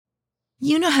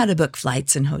You know how to book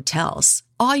flights and hotels.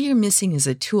 All you're missing is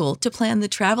a tool to plan the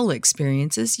travel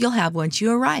experiences you'll have once you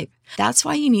arrive. That's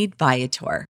why you need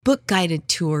Viator. Book guided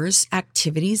tours,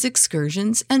 activities,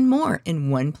 excursions, and more in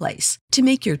one place to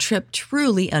make your trip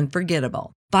truly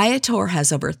unforgettable. Viator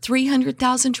has over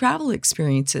 300,000 travel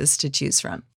experiences to choose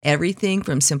from. Everything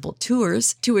from simple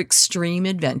tours to extreme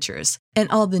adventures and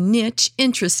all the niche,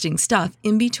 interesting stuff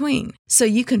in between. So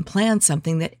you can plan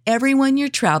something that everyone you're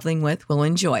traveling with will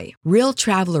enjoy. Real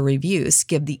traveler reviews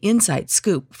give the inside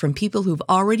scoop from people who've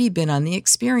already been on the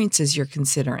experiences you're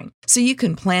considering. So you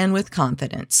can plan with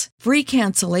confidence. Free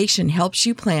cancellation helps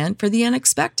you plan for the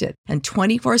unexpected. And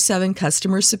 24/7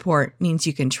 customer support means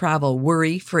you can travel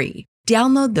worry-free.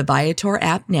 Download the Viator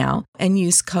app now and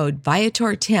use code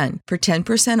Viator10 for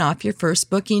 10% off your first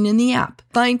booking in the app.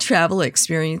 Find travel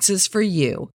experiences for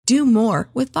you. Do more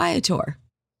with Viator.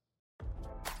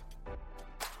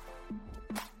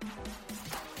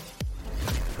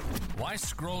 Why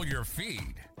scroll your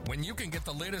feed when you can get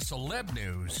the latest celeb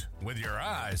news with your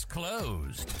eyes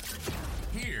closed?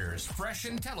 Here's fresh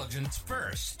intelligence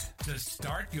first to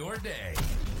start your day.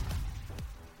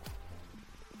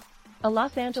 A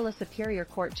Los Angeles Superior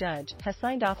Court judge has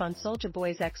signed off on Soulja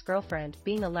Boy's ex-girlfriend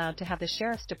being allowed to have the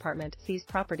sheriff's department seize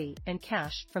property and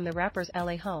cash from the rapper's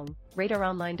LA home,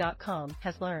 RadarOnline.com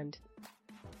has learned.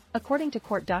 According to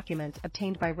court documents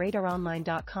obtained by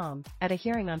RadarOnline.com, at a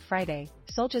hearing on Friday,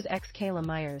 Soulja's ex Kayla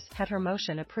Myers had her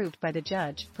motion approved by the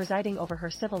judge presiding over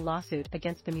her civil lawsuit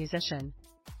against the musician.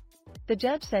 The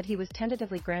judge said he was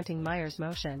tentatively granting Myers'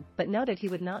 motion, but noted he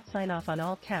would not sign off on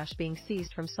all cash being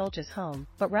seized from Soulja's home,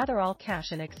 but rather all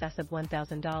cash in excess of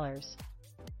 $1,000.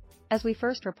 As we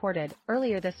first reported,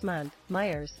 earlier this month,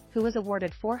 Myers, who was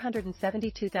awarded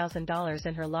 $472,000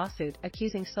 in her lawsuit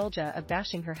accusing Soulja of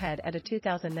bashing her head at a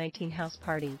 2019 house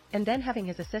party, and then having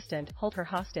his assistant hold her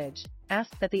hostage,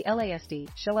 asked that the LASD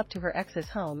show up to her ex's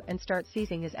home and start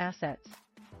seizing his assets.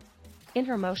 In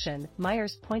her motion,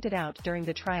 Myers pointed out during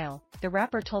the trial, the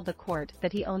rapper told the court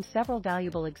that he owned several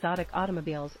valuable exotic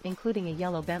automobiles including a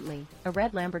yellow Bentley, a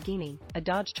red Lamborghini, a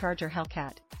Dodge Charger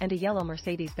Hellcat, and a yellow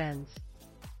Mercedes-Benz.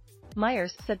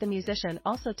 Myers said the musician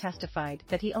also testified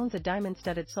that he owns a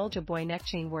diamond-studded Soulja Boy neck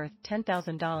chain worth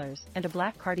 $10,000 and a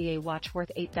black Cartier watch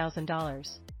worth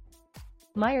 $8,000.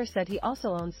 Myers said he also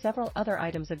owns several other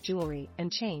items of jewelry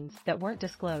and chains that weren't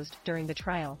disclosed during the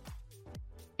trial.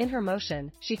 In her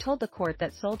motion, she told the court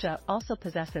that Soulja also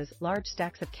possesses large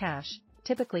stacks of cash,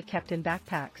 typically kept in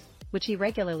backpacks, which he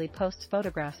regularly posts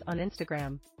photographs on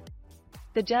Instagram.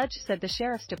 The judge said the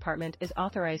sheriff's department is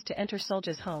authorized to enter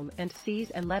Soulja's home and seize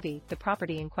and levy the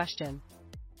property in question.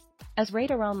 As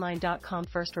RadarOnline.com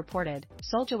first reported,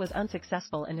 Soulja was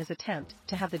unsuccessful in his attempt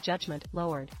to have the judgment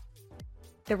lowered.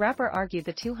 The rapper argued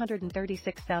the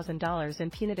 $236,000 in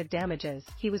punitive damages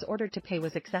he was ordered to pay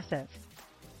was excessive.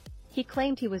 He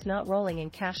claimed he was not rolling in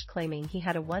cash, claiming he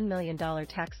had a $1 million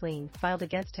tax lien filed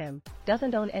against him,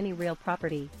 doesn't own any real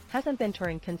property, hasn't been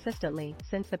touring consistently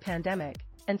since the pandemic,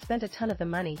 and spent a ton of the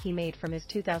money he made from his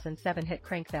 2007 hit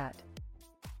Crank That.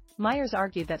 Myers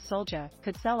argued that Soulja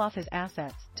could sell off his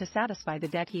assets to satisfy the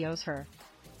debt he owes her.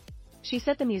 She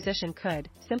said the musician could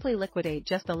simply liquidate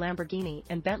just the Lamborghini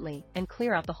and Bentley and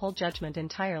clear out the whole judgment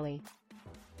entirely.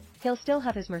 He'll still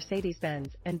have his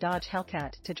Mercedes-Benz and Dodge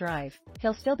Hellcat to drive,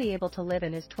 he'll still be able to live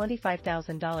in his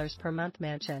 $25,000 per month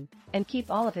mansion, and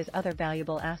keep all of his other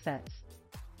valuable assets.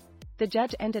 The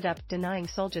judge ended up denying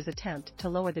Soulja's attempt to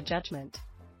lower the judgment.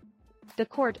 The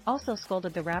court also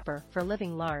scolded the rapper for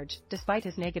living large, despite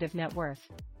his negative net worth.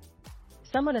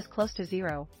 Someone as close to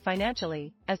zero,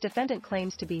 financially, as defendant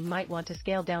claims to be might want to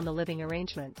scale down the living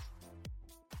arrangements.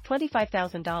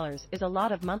 $25,000 is a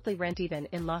lot of monthly rent even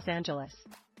in Los Angeles.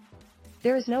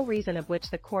 There is no reason of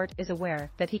which the court is aware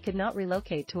that he could not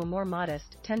relocate to a more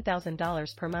modest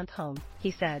 $10,000 per month home, he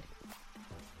said.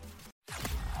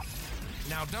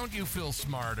 Now don't you feel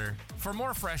smarter? For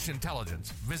more fresh intelligence,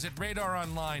 visit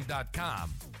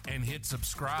RadarOnline.com and hit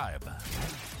subscribe.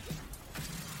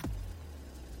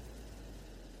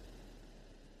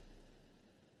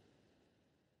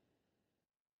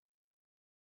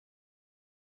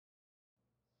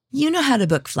 You know how to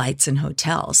book flights and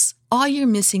hotels. All you're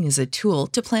missing is a tool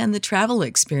to plan the travel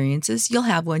experiences you'll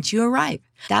have once you arrive.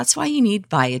 That's why you need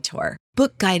Viator.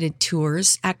 Book guided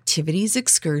tours, activities,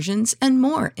 excursions, and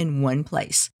more in one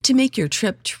place to make your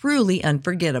trip truly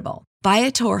unforgettable.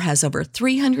 Viator has over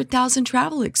 300,000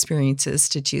 travel experiences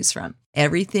to choose from.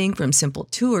 Everything from simple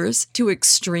tours to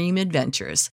extreme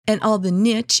adventures and all the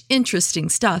niche, interesting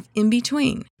stuff in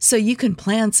between. So you can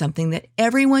plan something that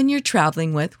everyone you're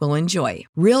traveling with will enjoy.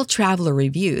 Real traveler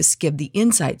reviews give the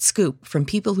inside scoop from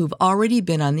people who've already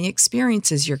been on the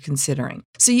experiences you're considering.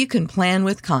 So you can plan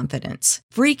with confidence.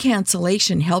 Free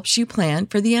cancellation helps you plan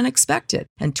for the unexpected.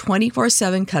 And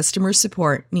 24/7 customer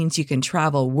support means you can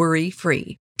travel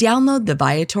worry-free. Download the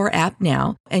Viator app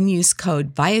now and use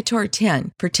code Viator10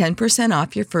 for 10%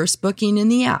 off your first booking in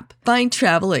the app. Find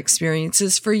travel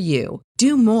experiences for you.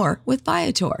 Do more with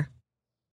Viator.